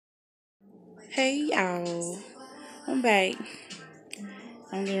Hey y'all, I'm back.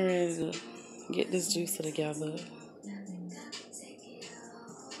 I'm getting ready to get this juicer together.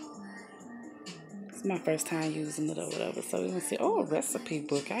 It's my first time using it or whatever, so we're gonna see. Oh, a recipe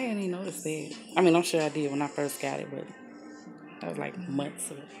book. I didn't even notice that. I mean, I'm sure I did when I first got it, but that was like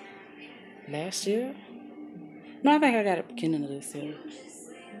months of last year. No, I think I got it at the beginning of this year.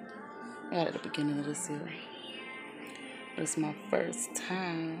 I got it at the beginning of this year. It's my first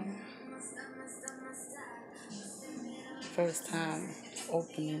time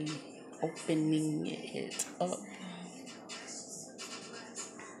opening it up.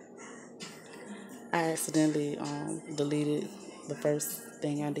 I accidentally deleted the first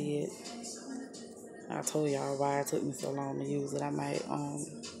thing I did. I told y'all why it took me so long to use it. I might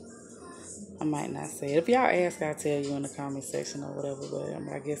not say it. If y'all ask, I'll tell you in the comment section or whatever. But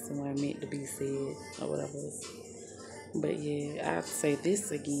I guess it wasn't meant to be said or whatever. But yeah, I'd say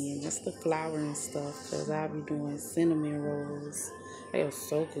this again. It's the flour and stuff, cause I'll be doing cinnamon rolls. They are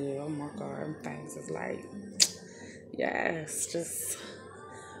so good. Oh my god, them things is like, yes, just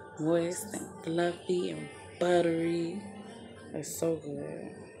moist and fluffy and buttery. It's so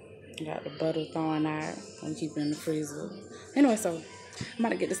good. Got the butter thawing out. I'm keeping it in the freezer. Anyway, so I'm about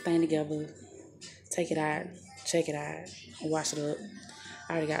to get this thing together. Take it out. Check it out. Wash it up.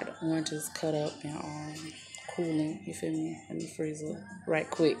 I already got the oranges cut up and cooling. You feel me? In the freezer. Right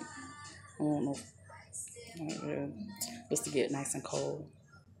quick. I don't know. Just to get nice and cold.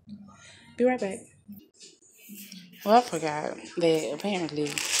 Be right back. Well, I forgot that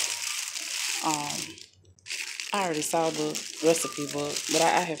apparently I already saw the recipe book, but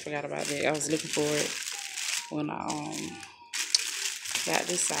I had forgot about that. I was looking for it when I got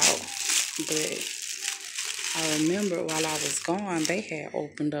this out, but I remember while I was gone, they had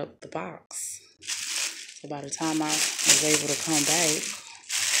opened up the box. So by the time I was able to come back,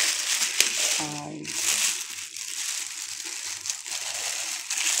 um,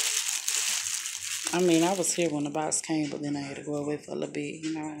 I mean, I was here when the box came, but then I had to go away for a little bit,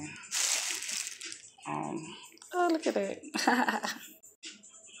 you know. Oh, look at that.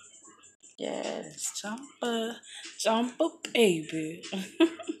 Yes, jumper, baby.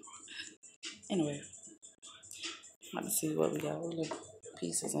 Anyway, let me see what we got. What little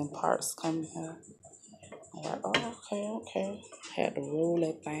pieces and parts coming here. I'm like, oh, okay. Had to roll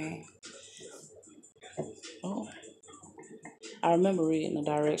that thing. Oh, I remember reading the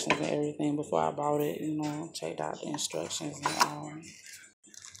directions and everything before I bought it. You know, checked out the instructions and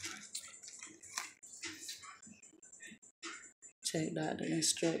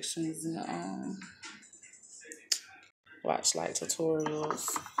watched like tutorials.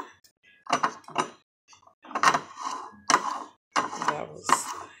 That was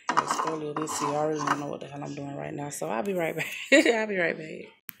earlier this year. I really don't know what the hell I'm doing right now, so I'll be right back. I'll be right back.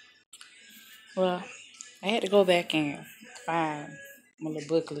 Well, I had to go back and find my little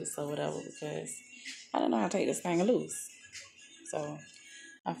booklets or whatever because I didn't know how to take this thing loose. So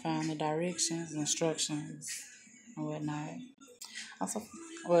I found the directions, instructions, and whatnot. Also,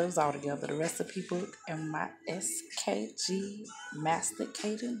 well, it was all together. The recipe book and my SKG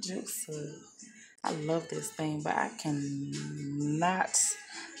masticating juicer. I love this thing, but I am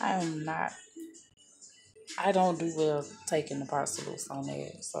not, I don't do well taking the parts loose on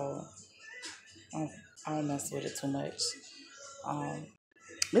there. So I don't mess with it too much. Um,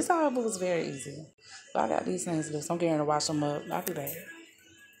 this however was very easy. So I got these things loose. I'm getting to wash them up. I'll be back.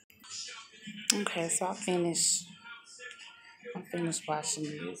 Okay, so I finished washing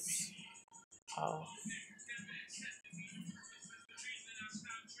these. Oh,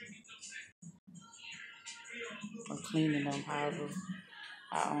 or cleaning them. However,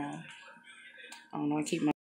 I don't know. I keep my